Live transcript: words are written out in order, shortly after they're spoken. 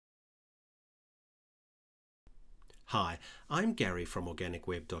Hi, I'm Gary from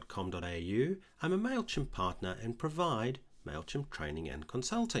organicweb.com.au. I'm a Mailchimp partner and provide Mailchimp training and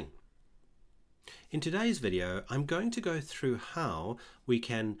consulting. In today's video, I'm going to go through how we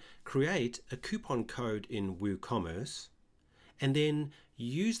can create a coupon code in WooCommerce and then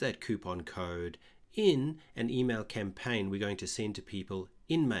use that coupon code in an email campaign we're going to send to people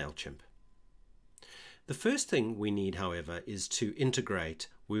in Mailchimp. The first thing we need, however, is to integrate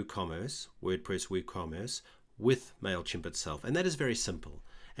WooCommerce, WordPress WooCommerce, with Mailchimp itself, and that is very simple,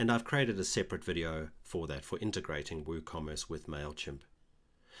 and I've created a separate video for that, for integrating WooCommerce with Mailchimp.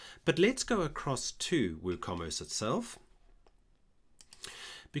 But let's go across to WooCommerce itself,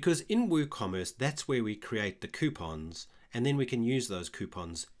 because in WooCommerce that's where we create the coupons, and then we can use those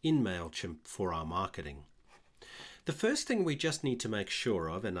coupons in Mailchimp for our marketing. The first thing we just need to make sure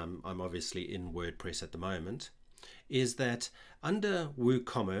of, and I'm obviously in WordPress at the moment, is that under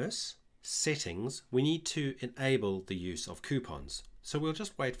WooCommerce settings, we need to enable the use of coupons. So we'll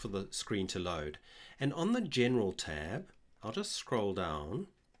just wait for the screen to load. And on the General tab, I'll just scroll down.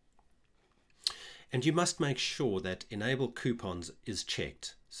 And you must make sure that Enable Coupons is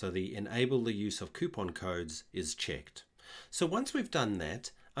checked. So the Enable the use of coupon codes is checked. So once we've done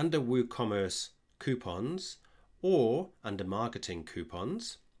that, under WooCommerce Coupons or under Marketing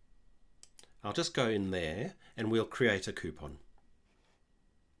Coupons, I'll just go in there and we'll create a coupon.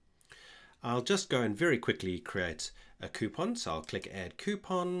 I'll just go and very quickly create a coupon. So I'll click Add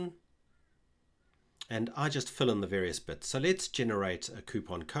Coupon and I just fill in the various bits. So let's generate a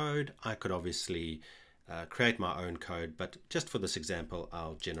coupon code. I could obviously create my own code, but just for this example,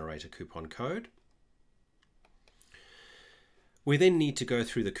 I'll generate a coupon code. We then need to go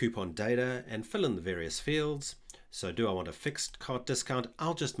through the coupon data and fill in the various fields. So do I want a fixed cart discount?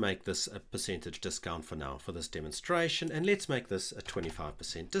 I'll just make this a percentage discount for now for this demonstration, and let's make this a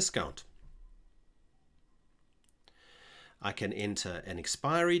 25% discount. I can enter an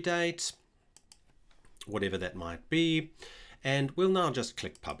expiry date, whatever that might be, and we'll now just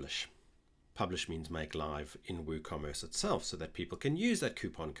click Publish. Publish means make live in WooCommerce itself so that people can use that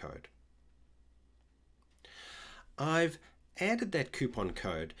coupon code. I've added that coupon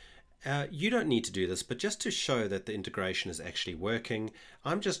code. You don't need to do this, but just to show that the integration is actually working,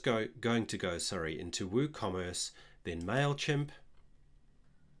 I'm just going to go into WooCommerce, then Mailchimp,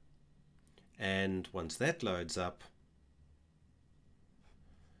 and once that loads up,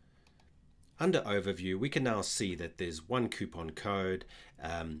 under Overview, we can now see that there's one coupon code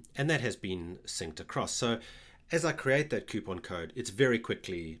and that has been synced across. So as I create that coupon code, it's very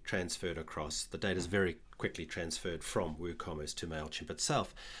quickly transferred across. The data is very quickly transferred from WooCommerce to Mailchimp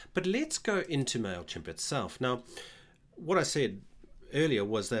itself. But let's go into Mailchimp itself. Now, what I said earlier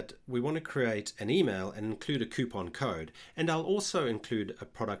was that we want to create an email and include a coupon code, and I'll also include a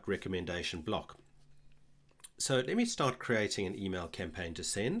product recommendation block. So let me start creating an email campaign to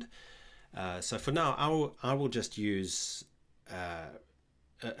send. So for now, I will just use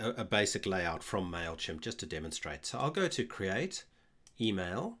a basic layout from Mailchimp just to demonstrate. So I'll go to Create,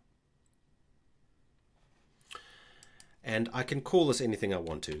 Email, and I can call this anything I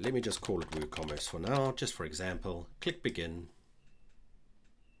want to. Let me just call it WooCommerce for now, just for example. Click Begin.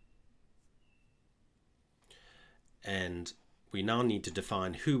 And we now need to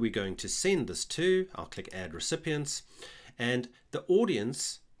define who we're going to send this to. I'll click Add Recipients. And the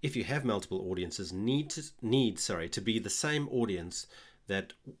audience, if you have multiple audiences, need to be the same audience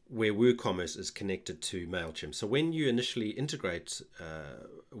that where WooCommerce is connected to Mailchimp. So when you initially integrate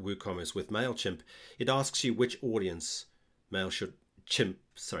WooCommerce with Mailchimp, it asks you which audience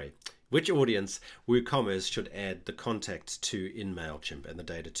which audience WooCommerce should add the contacts to in Mailchimp and the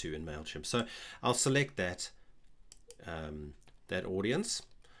data to in Mailchimp. So I'll select that that audience.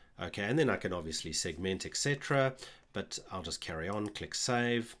 Okay, and then I can obviously segment, etc. But I'll just carry on, click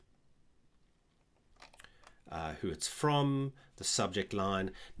Save, who it's from, the subject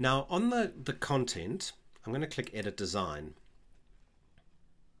line. Now on the content, I'm going to click Edit Design.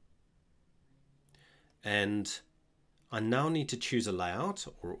 And I now need to choose a layout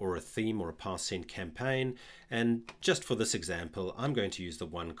or a theme or a past sent campaign. And just for this example, I'm going to use the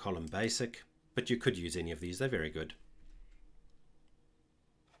one column basic, but you could use any of these, they're very good.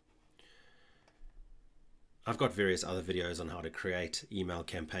 I've got various other videos on how to create email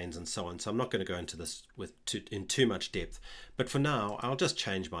campaigns and so on, so I'm not going to go into this in too much depth. But for now, I'll just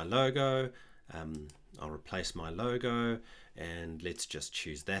change my logo. I'll replace my logo, and let's just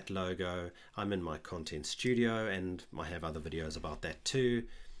choose that logo. I'm in my Content Studio, and I have other videos about that too.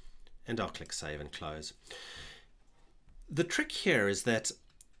 And I'll click Save and Close. The trick here is that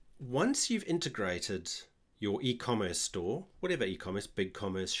once you've integrated your e-commerce store, whatever e-commerce,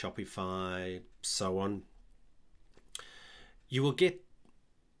 BigCommerce, Shopify, so on, you will get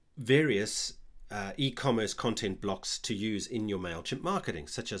various e-commerce content blocks to use in your Mailchimp marketing,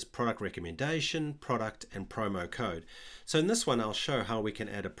 such as product recommendation, product, and promo code. So in this one, I'll show how we can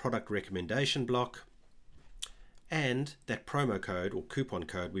add a product recommendation block and that promo code or coupon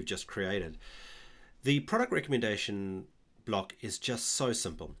code we've just created. The product recommendation block is just so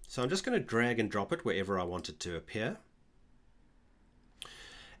simple. So I'm just going to drag and drop it wherever I want it to appear.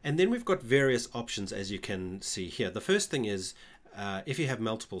 And then we've got various options, as you can see here. The first thing is, if you have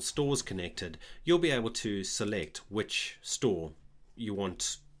multiple stores connected, you'll be able to select which store you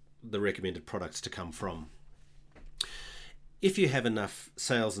want the recommended products to come from. If you have enough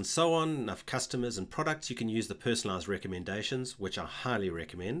sales and so on, enough customers and products, you can use the personalized recommendations, which I highly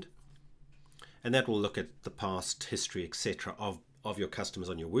recommend. And that will look at the past history, etc. of your customers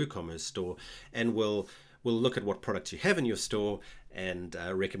on your WooCommerce store, and will look at what products you have in your store and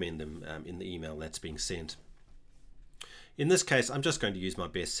recommend them in the email that's being sent. In this case, I'm just going to use my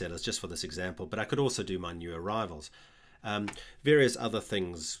best sellers just for this example, but I could also do my new arrivals. Various other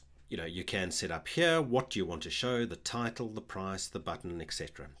things, you can set up here. What do you want to show? The title, the price, the button,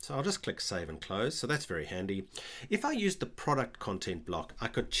 etc. So I'll just click Save and Close. So that's very handy. If I use the product content block, I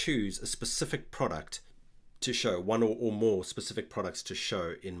could choose a specific product to show, one or more specific products to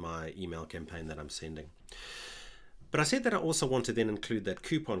show in my email campaign that I'm sending. But I said that I also want to then include that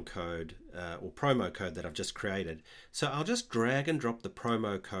coupon code or promo code that I've just created. So I'll just drag and drop the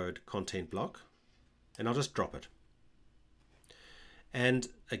promo code content block, and I'll just drop it. And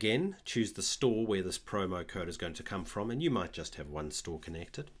again, choose the store where this promo code is going to come from, and you might just have one store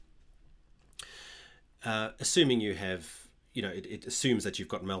connected. Assuming you have, it assumes that you've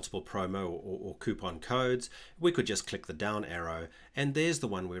got multiple promo or coupon codes, we could just click the down arrow, and there's the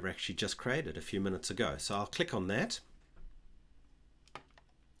one we've actually just created a few minutes ago. So I'll click on that.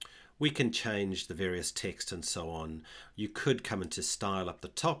 We can change the various text and so on. You could come into style up the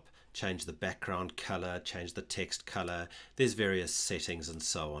top, change the background color, change the text color. There's various settings and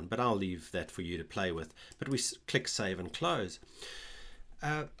so on, but I'll leave that for you to play with. But we click Save and Close.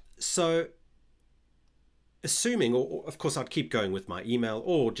 So assuming, or of course I'd keep going with my email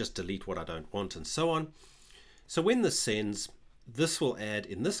or just delete what I don't want and so on. So when this sends, this will add,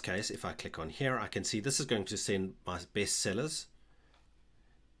 in this case, if I click on here, I can see this is going to send my best sellers.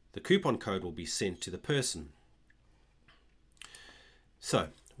 The coupon code will be sent to the person. So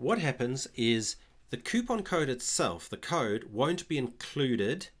what happens is the coupon code itself, the code, won't be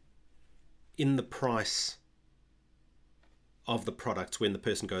included in the price of the products when the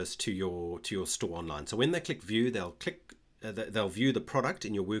person goes to your store online. So when they click view, they'll view the product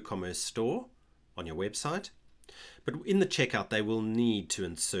in your WooCommerce store on your website. But in the checkout, they will need to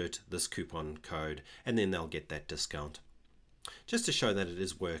insert this coupon code, and then they'll get that discount. Just to show that it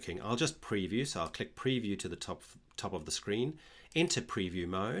is working, I'll just preview. So I'll click preview to the top of the screen, enter preview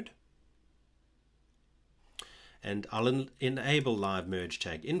mode, and I'll enable live merge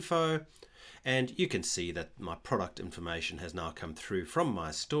tag info. And you can see that my product information has now come through from my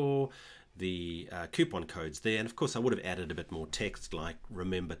store. The coupon code's there, and of course I would have added a bit more text, like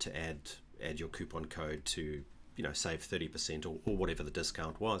remember to add your coupon code to save 30% or whatever the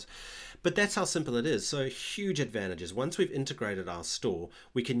discount was. But that's how simple it is. So huge advantages. Once we've integrated our store,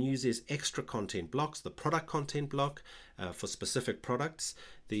 we can use these extra content blocks, the product content block for specific products,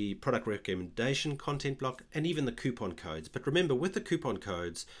 the product recommendation content block, and even the coupon codes. But remember, with the coupon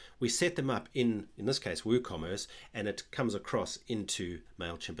codes, we set them up in this case, WooCommerce, and it comes across into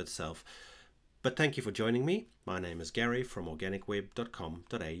Mailchimp itself. But thank you for joining me. My name is Gary from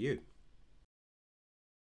organicweb.com.au.